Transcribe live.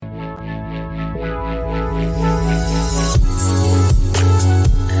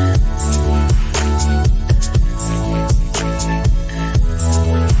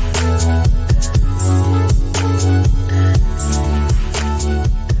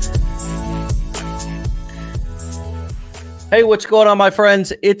Hey, what's going on, my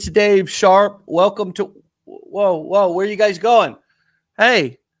friends? It's Dave Sharpe. Welcome to... Whoa, where are you guys going?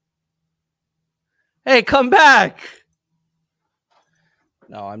 Hey, come back.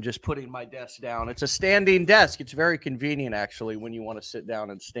 No, I'm just putting my desk down. It's a standing desk. It's very convenient, actually, when you want to sit down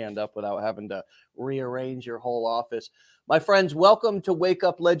and stand up without having to rearrange your whole office. My friends, welcome to Wake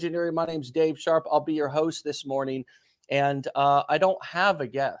Up Legendary. My name's Dave Sharpe. I'll be your host this morning, and I don't have a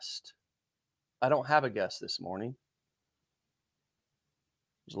guest. This morning.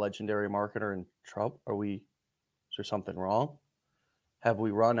 Is Legendary Marketer in trouble? Is there something wrong? Have we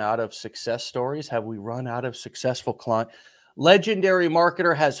run out of success stories? Have we run out of successful clients? Legendary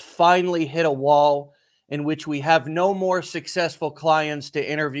Marketer has finally hit a wall in which we have no more successful clients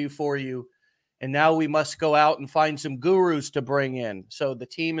to interview for you. And now we must go out and find some gurus to bring in. So the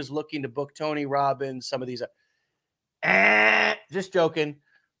team is looking to book Tony Robbins, some of these. Just joking.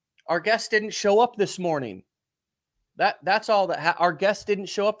 Our guest didn't show up this morning. That's all that our guest didn't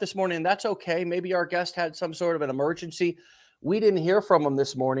show up this morning. That's okay. Maybe our guest had some sort of an emergency. We didn't hear from him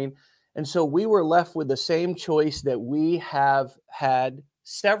this morning. And so we were left with the same choice that we have had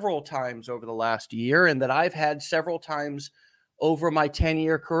several times over the last year and that I've had several times over my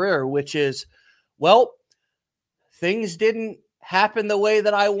 10-year career, which is, well, things didn't happen the way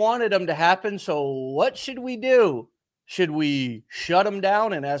that I wanted them to happen. So what should we do? Should we shut them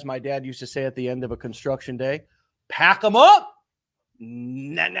down? And as my dad used to say at the end of a construction day, pack them up?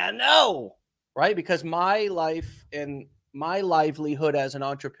 No. Right? Because my life and my livelihood as an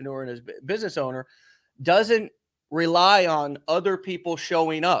entrepreneur and as a business owner doesn't rely on other people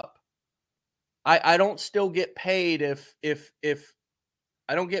showing up. I don't still get paid if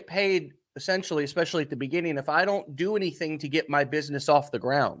I don't get paid essentially, especially at the beginning, if I don't do anything to get my business off the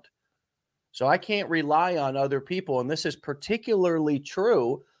ground. So I can't rely on other people. And this is particularly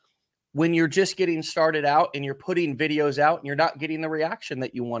true when you're just getting started out and you're putting videos out and you're not getting the reaction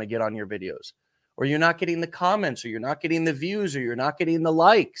that you want to get on your videos, or you're not getting the comments, or you're not getting the views, or you're not getting the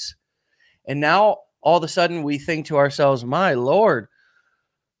likes. And now all of a sudden we think to ourselves, my Lord,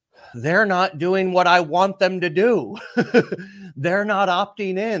 they're not doing what I want them to do. They're not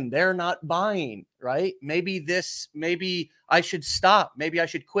opting in. They're not buying, right? Maybe I should stop. Maybe I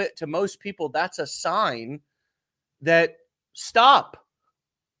should quit. To most people, that's a sign that stop.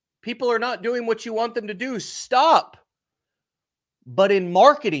 People are not doing what you want them to do. Stop. But in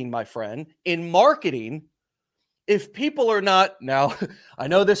marketing, my friend, if people are not, now I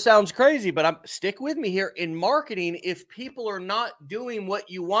know this sounds crazy, but stick with me here. In marketing, if people are not doing what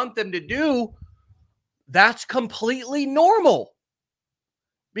you want them to do, that's completely normal.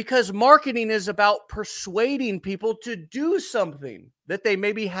 Because marketing is about persuading people to do something that they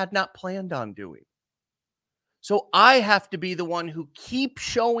maybe had not planned on doing. So I have to be the one who keeps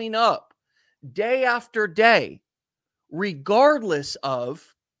showing up day after day, regardless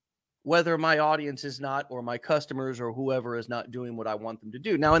of whether my audience is not, or my customers or whoever is not doing what I want them to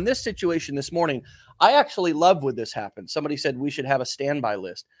do. Now, in this situation this morning, I actually love when this happened. Somebody said we should have a standby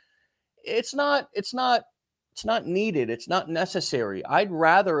list. It's not needed. It's not necessary. I'd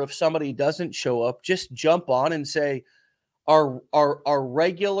rather, if somebody doesn't show up, just jump on and say, our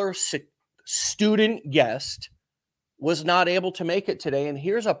regular student guest was not able to make it today. And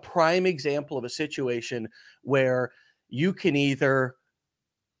here's a prime example of a situation where you can either,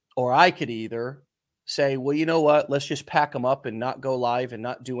 or I could either say, well, you know what, let's just pack them up and not go live and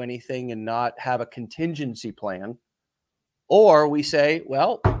not do anything and not have a contingency plan. Or we say,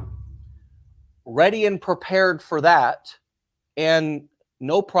 well, ready and prepared for that, and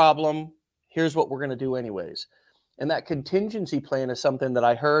no problem, here's what we're going to do anyways. And that contingency plan is something that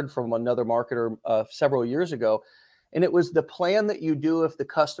I heard from another marketer several years ago. And it was the plan that you do if the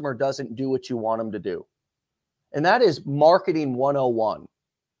customer doesn't do what you want them to do. And that is marketing 101.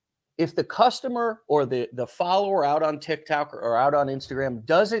 If the customer or the follower out on TikTok or out on Instagram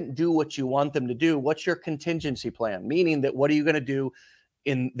doesn't do what you want them to do, what's your contingency plan? Meaning that what are you going to do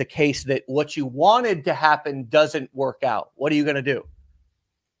in the case that what you wanted to happen doesn't work out? What are you going to do?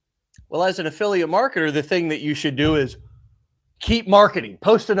 Well, as an affiliate marketer, the thing that you should do is keep marketing,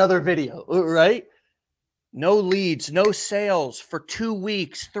 post another video, right? No leads, no sales for 2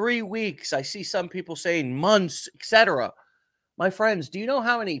 weeks, 3 weeks. I see some people saying months, etc. My friends, do you know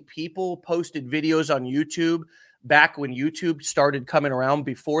how many people posted videos on YouTube back when YouTube started coming around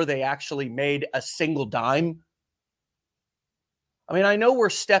before they actually made a single dime? I mean, I know we're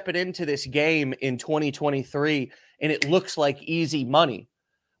stepping into this game in 2023 and it looks like easy money,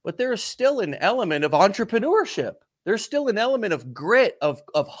 but there's still an element of entrepreneurship. There's still an element of grit, of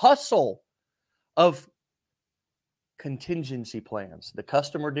hustle, of contingency plans. The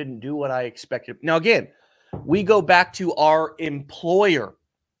customer didn't do what I expected. Now, again, We go back to our employer.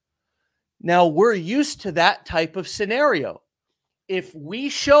 Now, we're used to that type of scenario. If we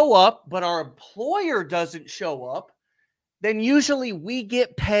show up, but our employer doesn't show up, then usually we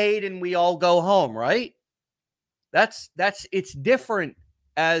get paid and we all go home, right? It's different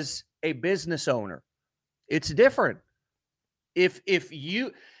as a business owner. It's different. Here's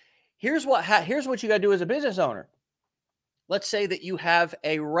what you got to do as a business owner. Let's say that you have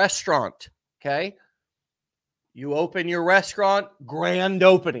a restaurant, okay? You open your restaurant, grand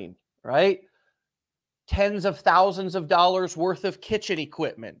opening, right? Tens of thousands of dollars worth of kitchen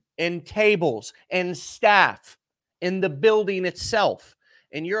equipment and tables and staff in the building itself.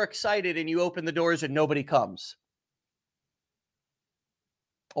 And you're excited and you open the doors and nobody comes.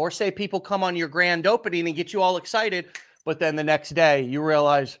 Or say people come on your grand opening and get you all excited, but then the next day you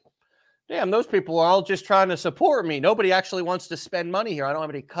realize, damn, those people are all just trying to support me. Nobody actually wants to spend money here. I don't have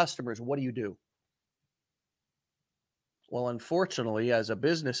any customers. What do you do? Well, unfortunately, as a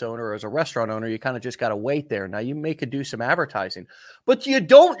business owner or as a restaurant owner, you kind of just got to wait there. Now, you may could do some advertising, but you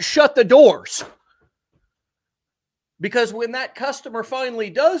don't shut the doors. Because when that customer finally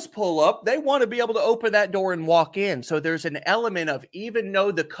does pull up, they want to be able to open that door and walk in. So there's an element of, even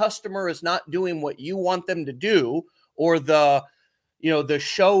though the customer is not doing what you want them to do, or the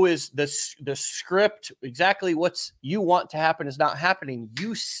show is the script, exactly what you want to happen is not happening,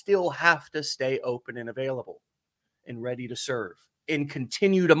 you still have to stay open and available and ready to serve and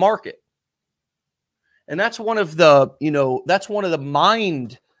continue to market. And that's one of the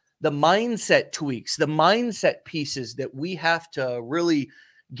mindset tweaks, the mindset pieces that we have to really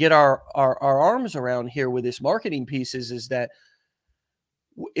get our arms around here with this marketing pieces, is that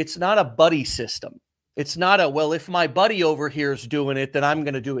it's not a buddy system. It's not well, if my buddy over here is doing it, then I'm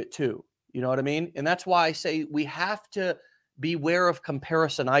going to do it too. You know what I mean? And that's why I say we have to beware of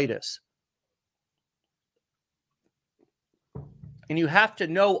comparisonitis. And you have to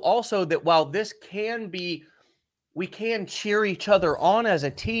know also that while this can be, we can cheer each other on as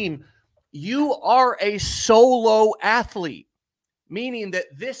a team, you are a solo athlete, meaning that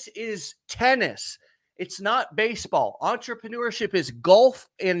this is tennis. It's not baseball. Entrepreneurship is golf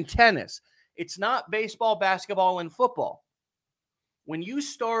and tennis. It's not baseball, basketball, and football. When you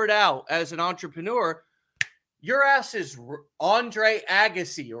start out as an entrepreneur, your ass is Andre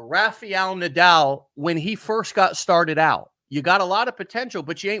Agassi or Rafael Nadal when he first got started out. You got a lot of potential,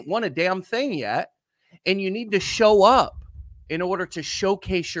 but you ain't won a damn thing yet. And you need to show up in order to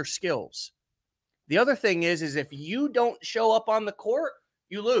showcase your skills. The other thing is if you don't show up on the court,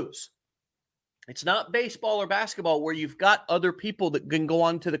 you lose. It's not baseball or basketball where you've got other people that can go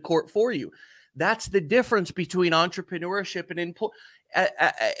onto the court for you. That's the difference between entrepreneurship and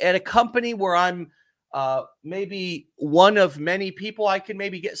at a company where I'm maybe one of many people. I can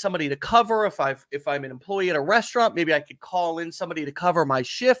maybe get somebody to cover. If I'm an employee at a restaurant, maybe I could call in somebody to cover my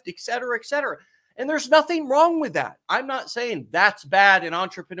shift, et cetera, et cetera. And there's nothing wrong with that. I'm not saying that's bad and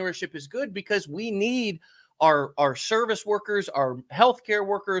entrepreneurship is good, because we need our service workers, our healthcare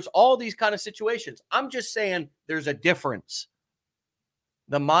workers, all these kind of situations. I'm just saying there's a difference.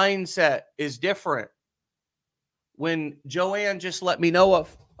 The mindset is different. When Joanne just let me know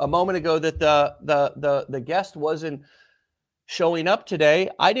of a moment ago that the guest wasn't showing up today,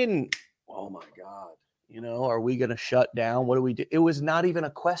 I didn't, oh my God, are we going to shut down? What do we do? It was not even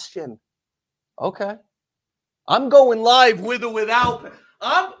a question. Okay. I'm going live with or without.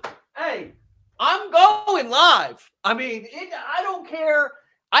 I'm going live. I mean, I don't care.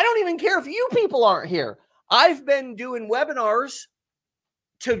 I don't even care if you people aren't here. I've been doing webinars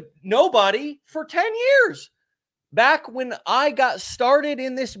to nobody for 10 years. Back when I got started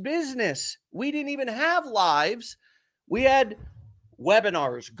in this business, we didn't even have lives. We had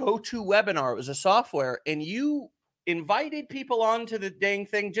webinars, GoToWebinar. It was a software, and you invited people onto the dang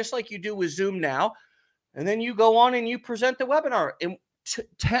thing just like you do with Zoom now. And then you go on and you present the webinar. And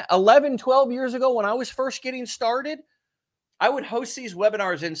 11, 12 years ago, when I was first getting started, I would host these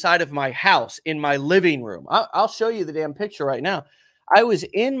webinars inside of my house, in my living room. I'll show you the damn picture right now. I was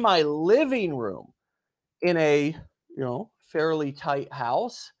in my living room in a, fairly tight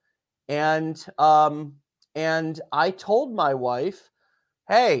house. And I told my wife,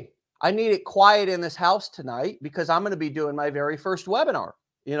 hey, I need it quiet in this house tonight because I'm going to be doing my very first webinar.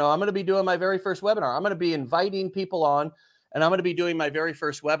 I'm going to be doing my very first webinar. I'm going to be inviting people on, and I'm going to be doing my very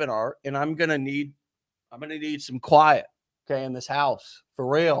first webinar, and I'm going to need some quiet, okay, in this house, for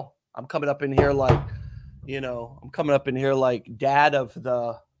real. I'm coming up in here like, dad of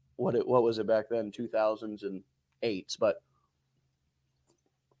the, what was it back then, 2008s, but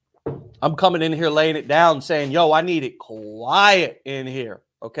I'm coming in here laying it down saying, yo, I need it quiet in here.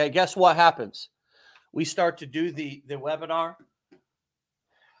 Okay, guess what happens? we start to do the webinar.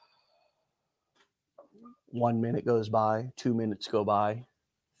 1 minute goes by, 2 minutes go by,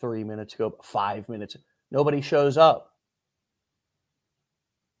 3 minutes go, 5 minutes. Nobody shows up.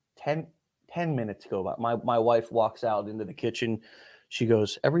 10 minutes go by. My wife walks out into the kitchen. She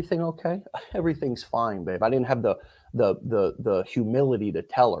goes, "Everything okay?" "Everything's fine, babe." I didn't have the humility to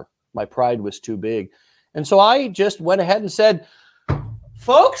tell her. My pride was too big. And so I just went ahead and said,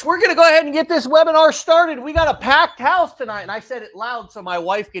 "Folks, we're going to go ahead and get this webinar started. We got a packed house tonight." And I said it loud so my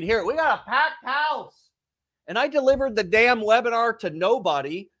wife could hear it. "We got a packed house." And I delivered the damn webinar to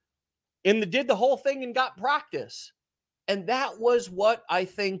nobody and did the whole thing and got practice. And that was what I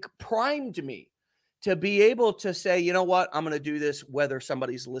think primed me to be able to say, you know what, I'm going to do this whether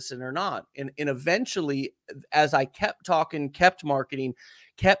somebody's listening or not. And eventually, as I kept talking, kept marketing,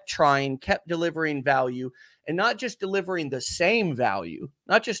 kept trying, kept delivering value, and not just delivering the same value,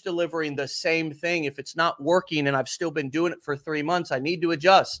 not just delivering the same thing. If it's not working and I've still been doing it for 3 months, I need to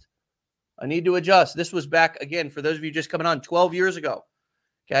adjust. This was back, again, for those of you just coming on, 12 years ago.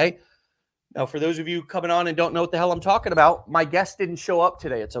 Okay. Now, for those of you coming on and don't know what the hell I'm talking about, my guest didn't show up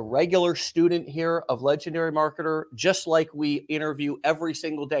today. It's a regular student here of Legendary Marketer, just like we interview every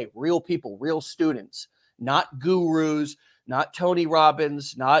single day. Real people, real students, not gurus, not Tony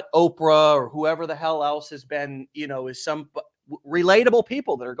Robbins, not Oprah or whoever the hell else has been, is some relatable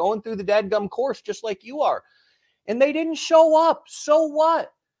people that are going through the dadgum course just like you are. And they didn't show up. So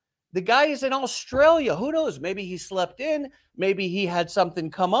what? The guy is in Australia. Who knows? Maybe he slept in. Maybe he had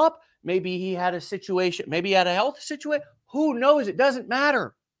something come up. Maybe he had a situation. Maybe he had a health situation. Who knows? It doesn't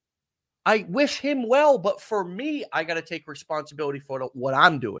matter. I wish him well, but for me, I got to take responsibility for what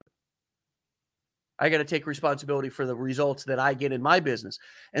I'm doing. I got to take responsibility for the results that I get in my business.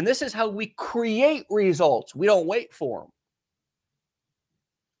 And this is how we create results. We don't wait for them.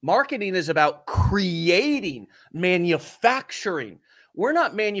 Marketing is about creating, manufacturing. We're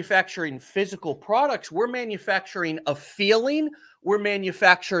not manufacturing physical products. We're manufacturing a feeling. We're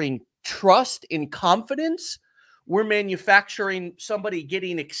manufacturing trust and confidence. We're manufacturing somebody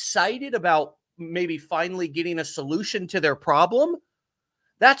getting excited about maybe finally getting a solution to their problem.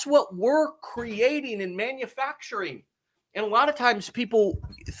 That's what we're creating and manufacturing. And a lot of times people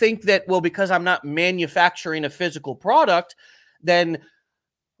think that, well, because I'm not manufacturing a physical product, then,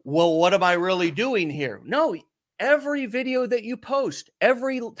 well, what am I really doing here? No. Every video that you post,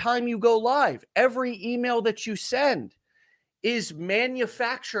 every time you go live, every email that you send is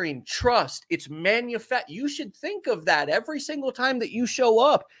manufacturing trust. It's you should think of that every single time that you show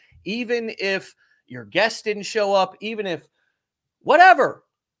up, even if your guest didn't show up, even if whatever.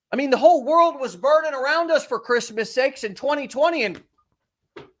 I mean, the whole world was burning around us for Christmas sakes in 2020, and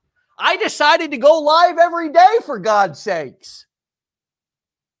I decided to go live every day for God's sakes.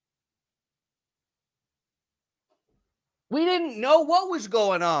 We didn't know what was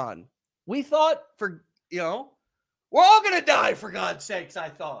going on. We thought we're all going to die for God's sakes, I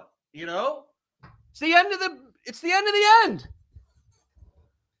thought, It's the end of the end.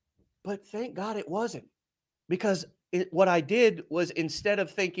 But thank God it wasn't. Because what I did was, instead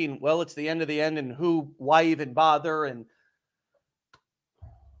of thinking, well, it's the end of the end and why even bother, and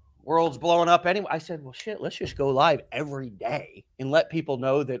world's blowing up anyway, I said, well, shit, let's just go live every day and let people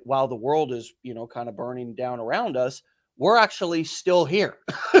know that while the world is, kind of burning down around us, we're actually still here.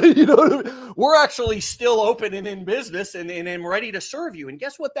 We're actually still open and in business and ready to serve you. And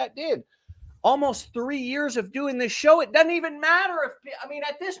guess what that did? Almost 3 years of doing this show. It doesn't even matter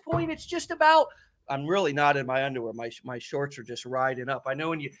at this point, it's just about, I'm really not in my underwear. My shorts are just riding up. I know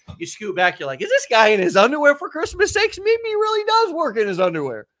when you scoot back, you're like, is this guy in his underwear for Christmas sakes? Maybe he really does work in his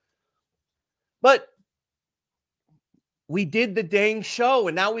underwear. But we did the dang show,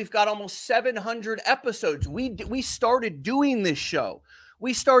 and now we've got almost 700 episodes. We started doing this show.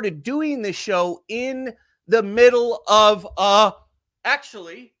 We started doing this show in the middle of,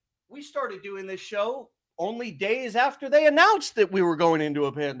 we started doing this show only days after they announced that we were going into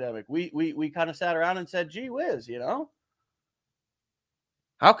a pandemic. We kind of sat around and said, gee whiz,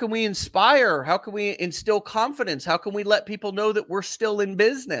 how can we inspire? How can we instill confidence? How can we let people know that we're still in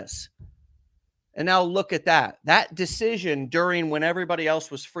business? And now look at that decision during when everybody else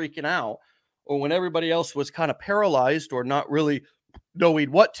was freaking out, or when everybody else was kind of paralyzed or not really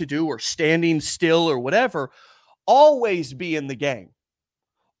knowing what to do or standing still or whatever. Always be in the game.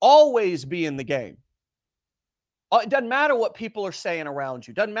 Always be in the game. It doesn't matter what people are saying around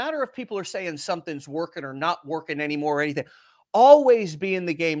you. Doesn't matter if people are saying something's working or not working anymore or anything. Always be in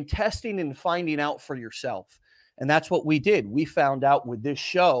the game, testing and finding out for yourself. And that's what we did. We found out with this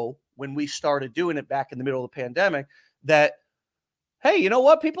show, when we started doing it back in the middle of the pandemic, that Hey, you know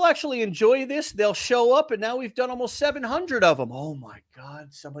what? People actually enjoy this. They'll show up, and now we've done almost 700 of them. Oh my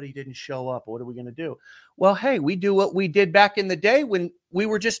God, somebody didn't show up. What are we going to do? Well, hey, we do what we did back in the day when we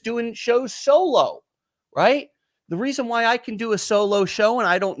were just doing shows solo, right? The reason why I can do a solo show and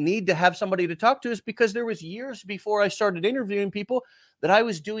I don't need to have somebody to talk to is because there was years before I started interviewing people that I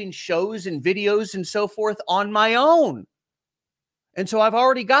was doing shows and videos and so forth on my own. And so I've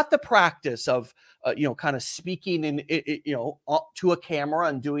already got the practice of, kind of speaking to a camera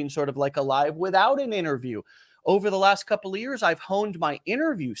and doing sort of like a live without an interview. Over the last couple of years, I've honed my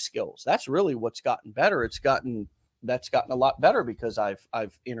interview skills. That's really what's gotten better. That's gotten a lot better because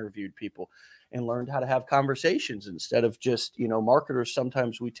I've interviewed people and learned how to have conversations instead of just, marketers.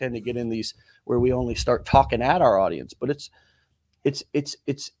 Sometimes we tend to get in these where we only start talking at our audience, but it's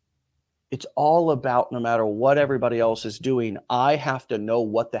all about, no matter what everybody else is doing, I have to know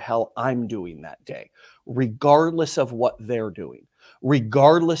what the hell I'm doing that day, regardless of what they're doing,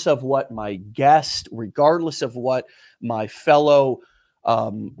 regardless of what my guest, regardless of what my fellow,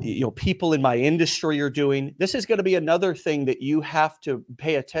 people in my industry are doing. This is going to be another thing that you have to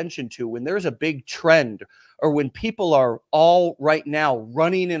pay attention to when there's a big trend or when people are all right now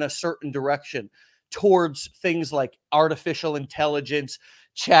running in a certain direction towards things like artificial intelligence,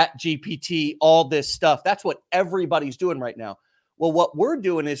 Chat GPT, all this stuff. That's what everybody's doing right now. Well, what we're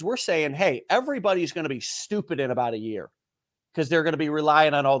doing is we're saying, hey, everybody's going to be stupid in about a year because they're going to be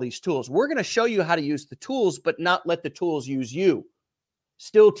relying on all these tools. We're going to show you how to use the tools, but not let the tools use you.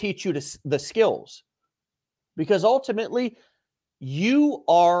 Still teach you the skills, because ultimately you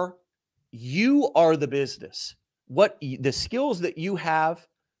are the business. What the skills that you have,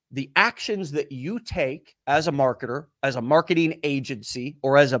 the actions that you take as a marketer, as a marketing agency,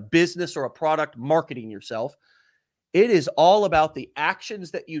 or as a business or a product marketing yourself, it is all about the actions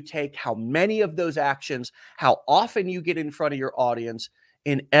that you take, how many of those actions, how often you get in front of your audience,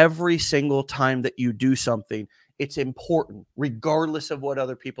 and every single time that you do something, it's important, regardless of what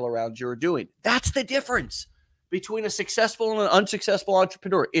other people around you are doing. That's the difference between a successful and an unsuccessful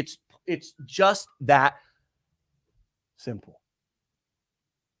entrepreneur. It's just that simple.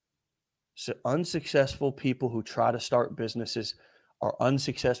 So unsuccessful people who try to start businesses are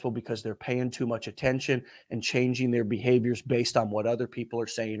unsuccessful because they're paying too much attention and changing their behaviors based on what other people are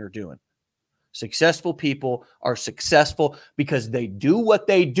saying or doing. Successful people are successful because they do what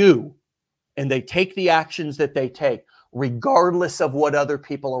they do and they take the actions that they take, regardless of what other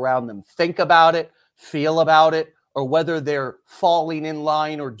people around them think about it, feel about it, or whether they're falling in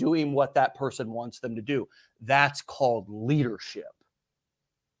line or doing what that person wants them to do. That's called leadership.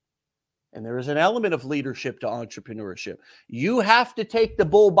 And there is an element of leadership to entrepreneurship. You have to take the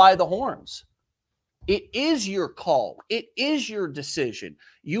bull by the horns. It is your call. It is your decision.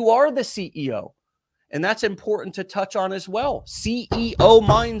 You are the CEO. And that's important to touch on as well. CEO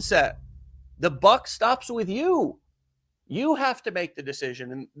mindset. The buck stops with you. You have to make the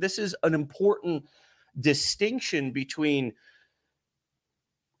decision. And this is an important distinction between,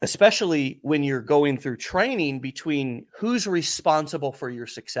 especially when you're going through training, between who's responsible for your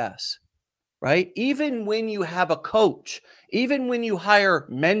success. Right? Even when you have a coach, even when you hire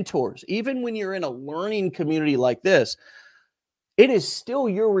mentors, even when you're in a learning community like this, it is still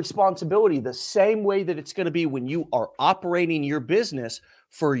your responsibility, the same way that it's going to be when you are operating your business,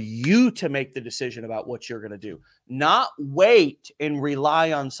 for you to make the decision about what you're going to do, not wait and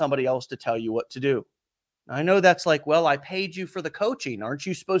rely on somebody else to tell you what to do. I know that's like, well, I paid you for the coaching. Aren't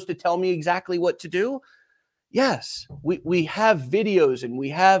you supposed to tell me exactly what to do? Yes, we have videos and we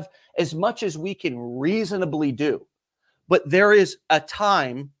have as much as we can reasonably do. But there is a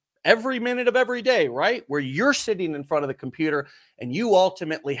time every minute of every day, right, where you're sitting in front of the computer and you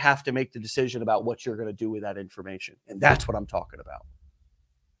ultimately have to make the decision about what you're going to do with that information. And that's what I'm talking about.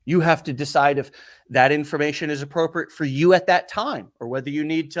 You have to decide if that information is appropriate for you at that time, or whether you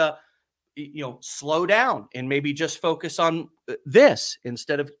need to slow down and maybe just focus on this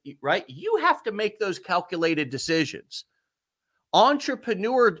instead of, right? You have to make those calculated decisions.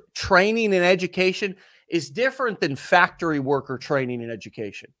 Entrepreneur training and education is different than factory worker training and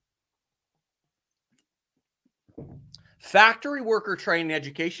education. Factory worker training and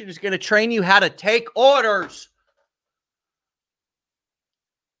education is going to train you how to take orders.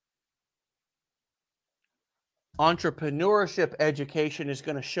 Entrepreneurship education is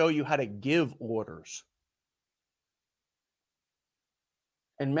going to show you how to give orders.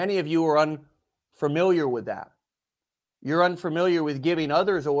 And many of you are unfamiliar with that. You're unfamiliar with giving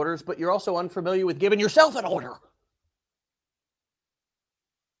others orders, but you're also unfamiliar with giving yourself an order.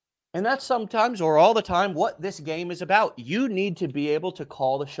 And that's sometimes, or all the time, what this game is about. You need to be able to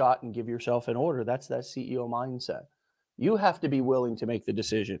call the shot and give yourself an order. That's that CEO mindset. You have to be willing to make the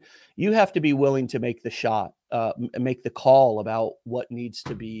decision. You have to be willing to make the shot, make the call about what needs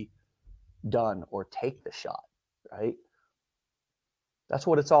to be done, or take the shot, right? That's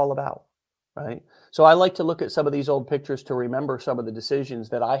what it's all about, right? So I like to look at some of these old pictures to remember some of the decisions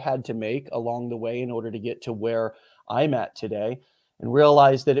that I had to make along the way in order to get to where I'm at today, and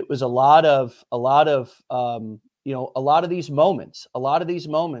realize that it was a lot of a lot of these moments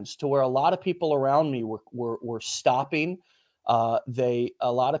to where a lot of people around me were stopping. A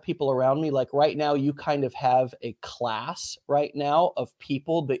lot of people around me, like right now, you kind of have a class right now of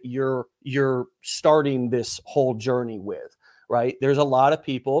people that you're starting this whole journey with, right? There's a lot of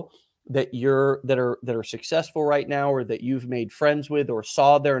people that are successful right now, or that you've made friends with, or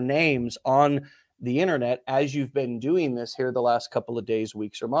saw their names on the internet as you've been doing this here the last couple of days,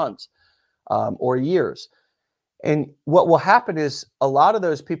 weeks, or months, or years. And what will happen is a lot of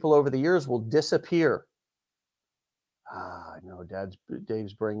those people over the years will disappear. I know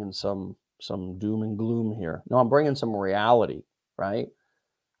Dave's bringing some doom and gloom here. No, I'm bringing some reality, right?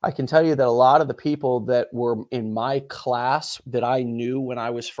 I can tell you that a lot of the people that were in my class that I knew when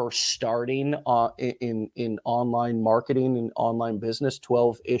I was first starting in online marketing and online business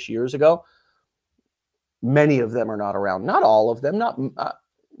 12-ish years ago, many of them are not around. Not all of them,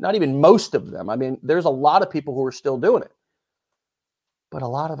 not even most of them. I mean, there's a lot of people who are still doing it, but a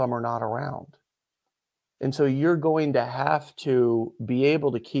lot of them are not around. And so you're going to have to be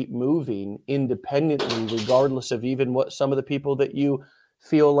able to keep moving independently, regardless of even what some of the people that you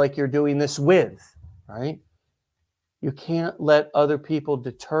feel like you're doing this with, right? You can't let other people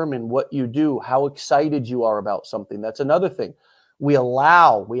determine what you do, how excited you are about something. That's another thing. We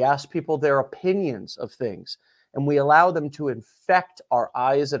ask people their opinions of things, and we allow them to infect our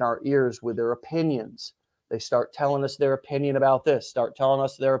eyes and our ears with their opinions. They start telling us their opinion about this, start telling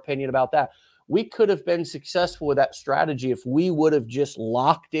us their opinion about that. We could have been successful with that strategy if we would have just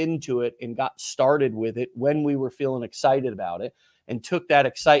locked into it and got started with it when we were feeling excited about it, and took that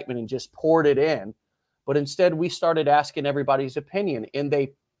excitement and just poured it in. But instead, we started asking everybody's opinion, and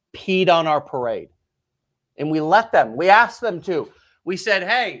they peed on our parade. And we asked them to. We said,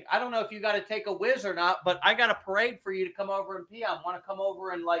 hey, I don't know if you got to take a whiz or not, but I got a parade for you to come over and pee on. Want to come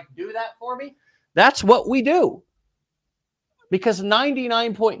over and do that for me? That's what we do. Because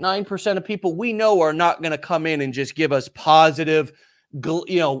 99.9% of people we know are not going to come in and just give us positive,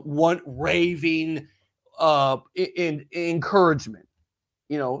 one raving encouragement.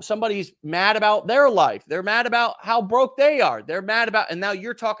 Somebody's mad about their life. They're mad about how broke they are. They're mad about, and now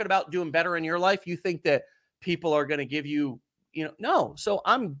you're talking about doing better in your life. You think that people are going to give you, no. So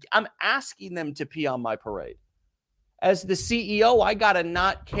I'm asking them to pee on my parade. As the CEO, I got to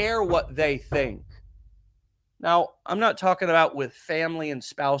not care what they think. Now, I'm not talking about with family and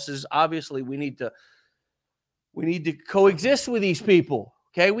spouses. Obviously, we need to coexist with these people.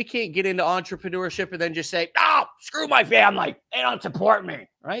 Okay, we can't get into entrepreneurship and then just say, "Oh, screw my family. They don't support me."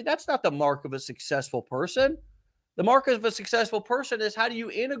 Right? That's not the mark of a successful person. The mark of a successful person is, how do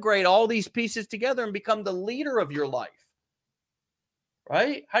you integrate all these pieces together and become the leader of your life?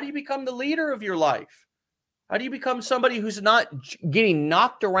 Right? How do you become the leader of your life? How do you become somebody who's not getting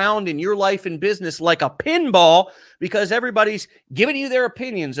knocked around in your life and business like a pinball because everybody's giving you their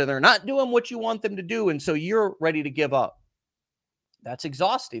opinions and they're not doing what you want them to do, and so you're ready to give up? That's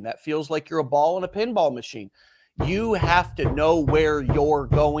exhausting. That feels like you're a ball in a pinball machine. You have to know where you're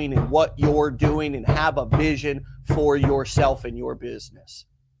going and what you're doing, and have a vision for yourself and your business.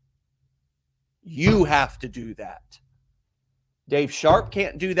 You have to do that. Dave Sharpe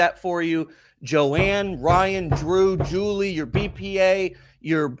can't do that for you. Joanne, Ryan, Drew, Julie, your BPA,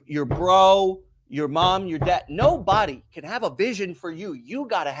 your bro, your mom, your dad. Nobody can have a vision for you. You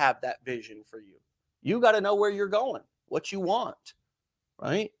got to have that vision for you. You got to know where you're going, what you want,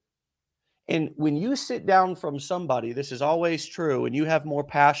 right? And when you sit down from somebody, this is always true, and you have more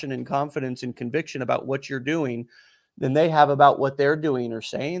passion and confidence and conviction about what you're doing than they have about what they're doing or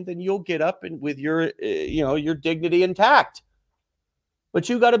saying, then you'll get up and with your dignity intact. But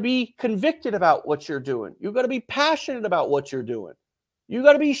you got to be convicted about what you're doing. You got to be passionate about what you're doing. You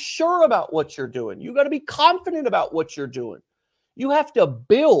got to be sure about what you're doing. You got to be confident about what you're doing. You have to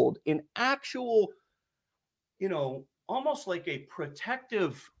build an actual, almost like a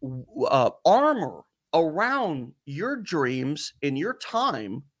protective armor around your dreams and your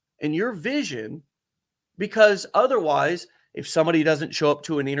time and your vision, because otherwise, if somebody doesn't show up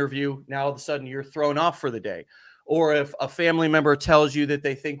to an interview, now all of a sudden you're thrown off for the day. Or if a family member tells you that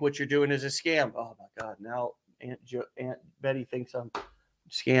they think what you're doing is a scam. Oh my God, now Aunt Betty thinks I'm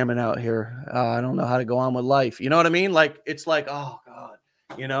scamming out here. I don't know how to go on with life. You know what I mean? Like, it's like, oh God,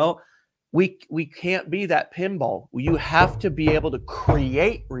 we can't be that pinball. You have to be able to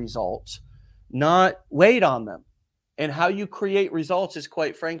create results, not wait on them. And how you create results is,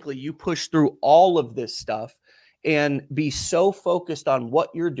 quite frankly, you push through all of this stuff and be so focused on what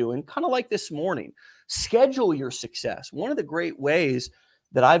you're doing, kind of like this morning. Schedule your success. One of the great ways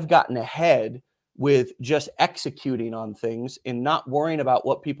that I've gotten ahead with just executing on things and not worrying about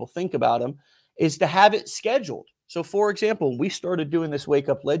what people think about them is to have it scheduled. So, for example, when we started doing this Wake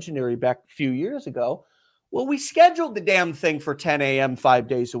Up Legendary back a few years ago, well, we scheduled the damn thing for 10 a.m. 5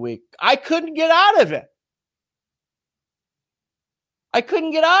 days a week. I couldn't get out of it.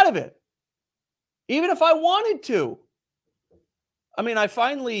 Even if I wanted to. I mean, I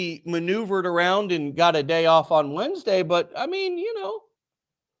finally maneuvered around and got a day off on Wednesday, but I mean,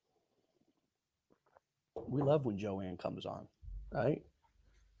 we love when Joanne comes on, right?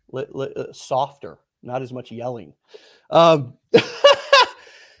 Softer, not as much yelling.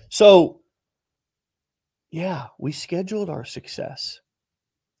 So, yeah, we scheduled our success,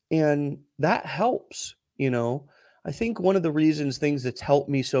 and that helps. I think one of the things that's helped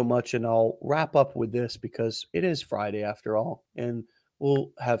me so much, and I'll wrap up with this because it is Friday after all, and we'll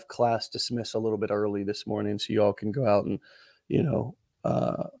have class dismiss a little bit early this morning, so y'all can go out and,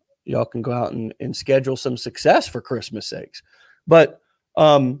 and schedule some success for Christmas sakes. But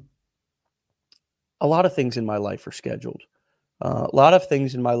a lot of things in my life are scheduled. A lot of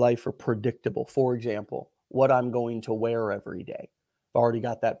things in my life are predictable. For example, what I'm going to wear every day. I've already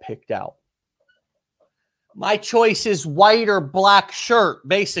got that picked out. My choice is white or black shirt,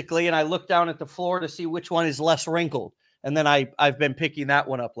 basically, and I look down at the floor to see which one is less wrinkled. And then I've been picking that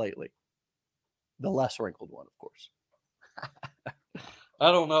one up lately. The less wrinkled one, of course.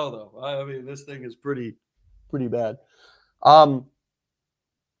 I don't know, though. I mean, this thing is pretty bad. So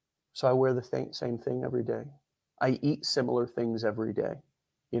I wear the same thing every day. I eat similar things every day.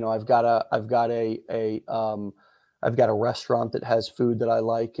 I've got a restaurant that has food that I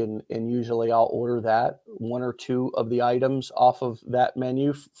like, and usually I'll order that, one or two of the items off of that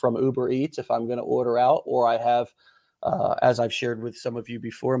menu from Uber Eats if I'm going to order out, or I have, as I've shared with some of you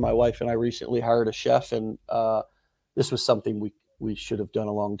before, my wife and I recently hired a chef, and this was something we should have done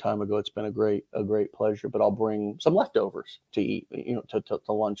a long time ago. It's been a great pleasure, but I'll bring some leftovers to eat, to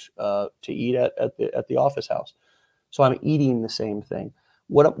lunch, to eat at the office house. So I'm eating the same thing.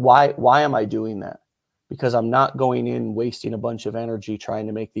 Why am I doing that? Because I'm not going in wasting a bunch of energy trying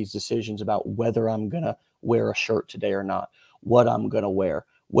to make these decisions about whether I'm going to wear a shirt today or not, what I'm going to wear,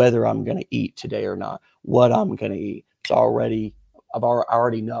 whether I'm going to eat today or not, what I'm going to eat. I already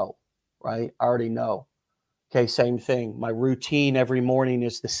know, right? I already know. Okay, same thing. My routine every morning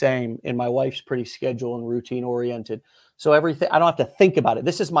is the same, and my wife's pretty schedule and routine oriented. So everything, I don't have to think about it.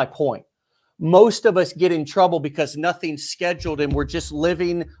 This is my point. Most of us get in trouble because nothing's scheduled and we're just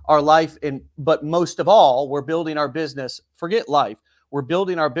living our life. But most of all, we're building our business. Forget life. We're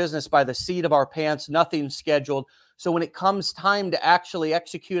building our business by the seat of our pants. Nothing's scheduled. So when it comes time to actually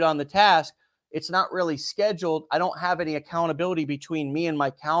execute on the task, it's not really scheduled. I don't have any accountability between me and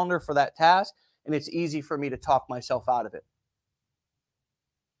my calendar for that task. And it's easy for me to talk myself out of it.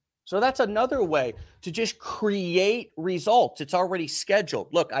 So that's another way to just create results. It's already scheduled.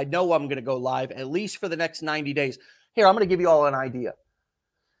 Look, I know I'm going to go live at least for the next 90 days. Here, I'm going to give you all an idea.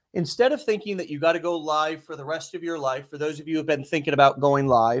 Instead of thinking that you got to go live for the rest of your life, for those of you who have been thinking about going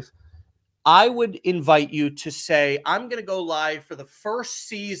live, I would invite you to say, I'm going to go live for the first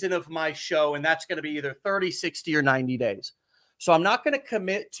season of my show, and that's going to be either 30, 60, or 90 days. So I'm not going to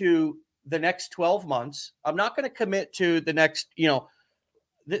commit to the next 12 months. I'm not going to commit to the next,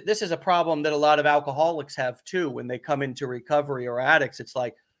 this is a problem that a lot of alcoholics have too when they come into recovery or addicts. It's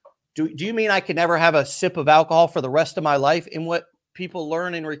like, do you mean I can never have a sip of alcohol for the rest of my life? And what people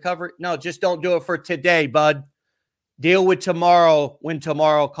learn in recovery, no, just don't do it for today, bud. Deal with tomorrow when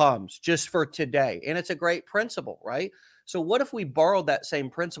tomorrow comes, just for today. And it's a great principle, right? So what if we borrowed that same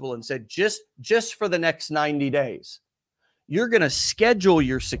principle and said, just for the next 90 days, you're going to schedule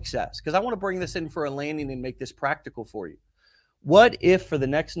your success? Because I want to bring this in for a landing and make this practical for you. What if for the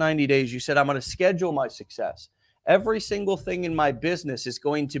next 90 days you said, I'm going to schedule my success? Every single thing in my business is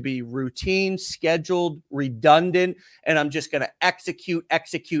going to be routine, scheduled, redundant, and I'm just going to execute.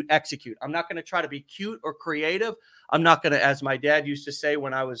 I'm not going to try to be cute or creative. I'm not going to, as my dad used to say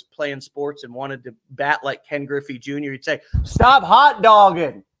when I was playing sports and wanted to bat like Ken Griffey Jr., he'd say, stop hot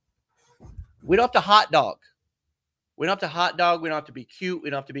dogging. We don't have to hot dog. We don't have to hot dog. We don't have to be cute. We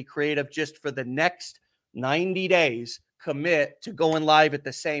don't have to be creative. Just for the next 90 days, commit to going live at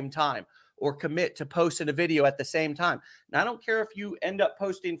the same time, or commit to posting a video at the same time. Now, I don't care if you end up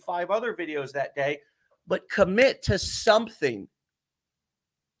posting 5 other videos that day, but commit to something.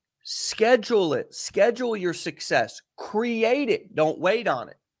 Schedule it. Schedule your success. Create it. Don't wait on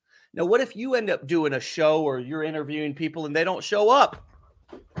it. Now, what if you end up doing a show or you're interviewing people and they don't show up?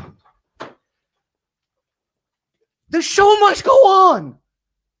 The show must go on.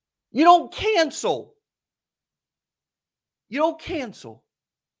 You don't cancel. You don't cancel.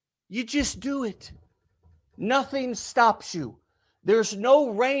 You just do it. Nothing stops you. There's no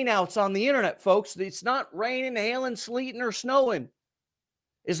rainouts on the internet, folks. It's not raining, hailing, sleeting, or snowing.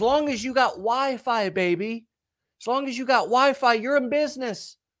 As long as you got Wi-Fi, baby. As long as you got Wi-Fi, you're in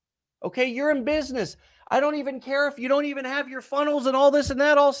business. Okay, you're in business. I don't even care if you don't even have your funnels and all this and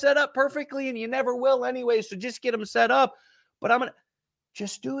that all set up perfectly, and you never will anyway, so just get them set up. But I'm going to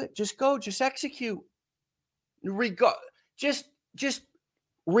just do it. Just go. Just execute. Just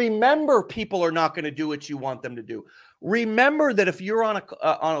remember, people are not going to do what you want them to do. Remember that if you're on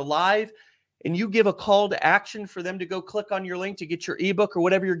a live and you give a call to action for them to go click on your link to get your ebook or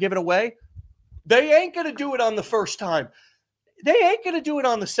whatever you're giving away, they ain't going to do it on the first time. They ain't going to do it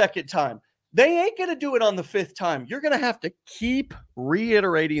on the second time. They ain't going to do it on the fifth time. You're going to have to keep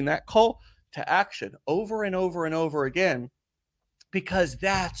reiterating that call to action over and over and over again, because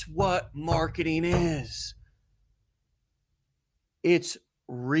that's what marketing is. It's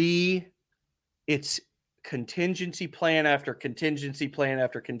contingency plan after contingency plan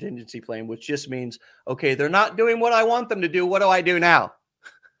after contingency plan, which just means, okay, they're not doing what I want them to do. What do I do now?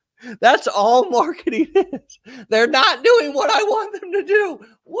 That's all marketing is. They're not doing what I want them to do.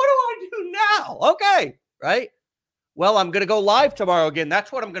 What do I do now? Okay, right? Well, I'm going to go live tomorrow again.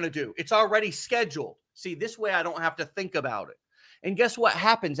 That's what I'm going to do. It's already scheduled. See, this way I don't have to think about it. And guess what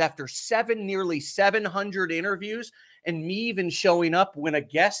happens after nearly 700 interviews and me even showing up when a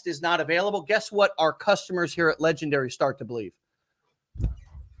guest is not available? Guess what our customers here at Legendary start to believe?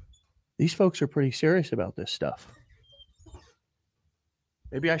 These folks are pretty serious about this stuff.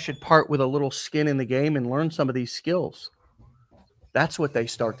 Maybe I should part with a little skin in the game and learn some of these skills. That's what they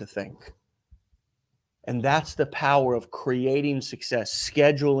start to think. And that's the power of creating success,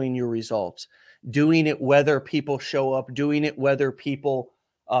 scheduling your results, doing it whether people show up, doing it whether people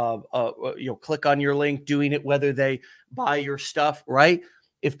click on your link, doing it whether they buy your stuff, right?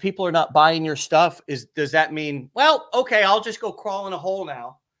 If people are not buying your stuff, does that mean, well, okay, I'll just go crawl in a hole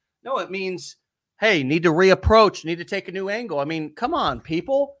now? No, it means, hey, need to reapproach, need to take a new angle. I mean, come on,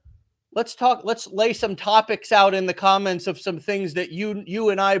 people. Let's talk. Let's lay some topics out in the comments of some things that you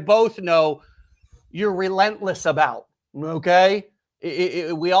and I both know you're relentless about, okay?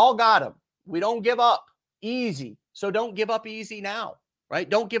 We all got them. We don't give up easy. So don't give up easy now, right?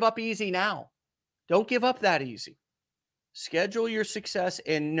 Don't give up easy now. Don't give up that easy. Schedule your success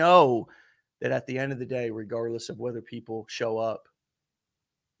and know that at the end of the day, regardless of whether people show up,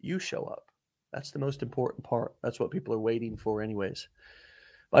 you show up. That's the most important part. That's what people are waiting for anyways.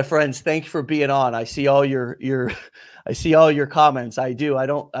 My friends, thanks for being on. I see all your I see all your comments. I'm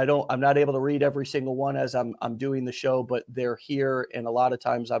not able to read every single one as I'm doing the show, but they're here. And a lot of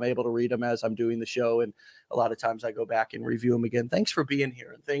times I'm able to read them as I'm doing the show. And a lot of times I go back and review them again. Thanks for being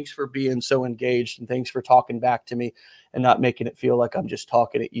here. And thanks for being so engaged. And thanks for talking back to me and not making it feel like I'm just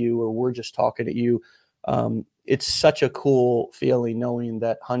talking at you or we're just talking at you. It's such a cool feeling knowing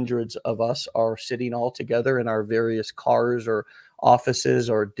that hundreds of us are sitting all together in our various cars or offices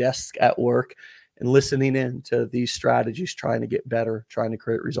or desks at work and listening in to these strategies, trying to get better, trying to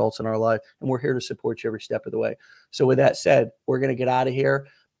create results in our life. And we're here to support you every step of the way. So with that said, we're going to get out of here,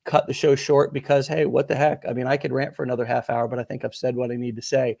 cut the show short because, hey, what the heck? I mean, I could rant for another half hour, but I think I've said what I need to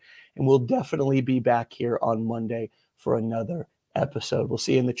say. And we'll definitely be back here on Monday for another episode. We'll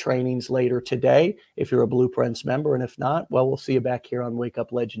see you in the trainings later today if you're a Blueprints member. And if not, well, we'll see you back here on Wake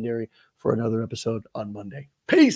Up Legendary for another episode on Monday. Peace.